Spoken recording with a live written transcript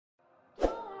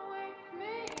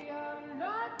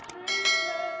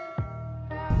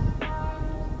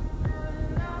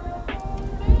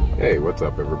Hey, what's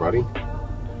up everybody?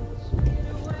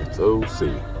 It's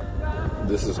OC.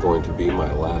 This is going to be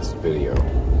my last video.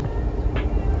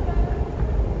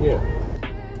 Yeah.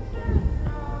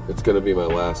 It's going to be my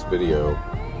last video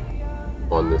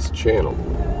on this channel.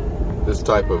 This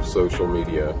type of social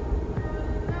media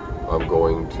I'm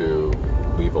going to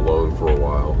leave alone for a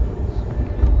while.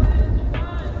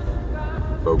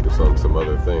 Focus on some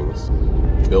other things,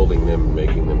 building them and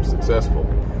making them successful.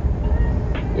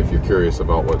 If you're curious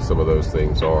about what some of those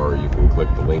things are, you can click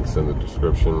the links in the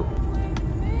description.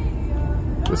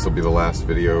 This will be the last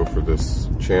video for this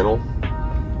channel,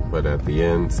 but at the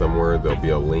end somewhere there'll be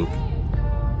a link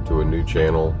to a new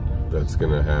channel that's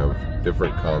going to have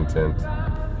different content.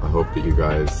 I hope that you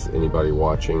guys, anybody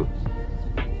watching,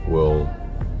 will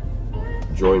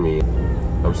join me.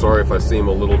 I'm sorry if I seem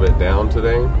a little bit down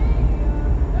today,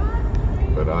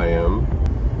 but I am.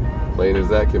 Plain as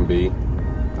that can be,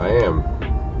 I am.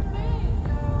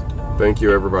 Thank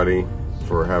you everybody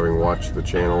for having watched the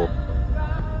channel.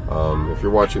 If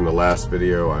you're watching the last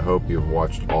video, I hope you've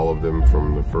watched all of them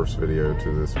from the first video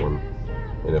to this one.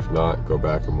 And if not, go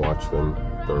back and watch them.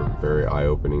 They're very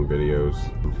eye-opening videos.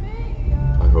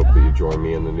 I hope that you join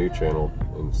me in the new channel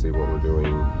and see what we're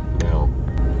doing now.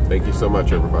 Thank you so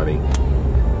much everybody.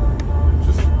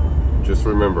 Just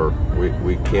remember,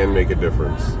 we can make a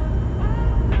difference.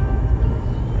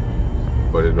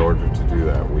 But in order to do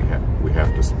that, we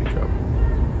have to speak up.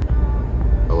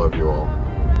 I love you all.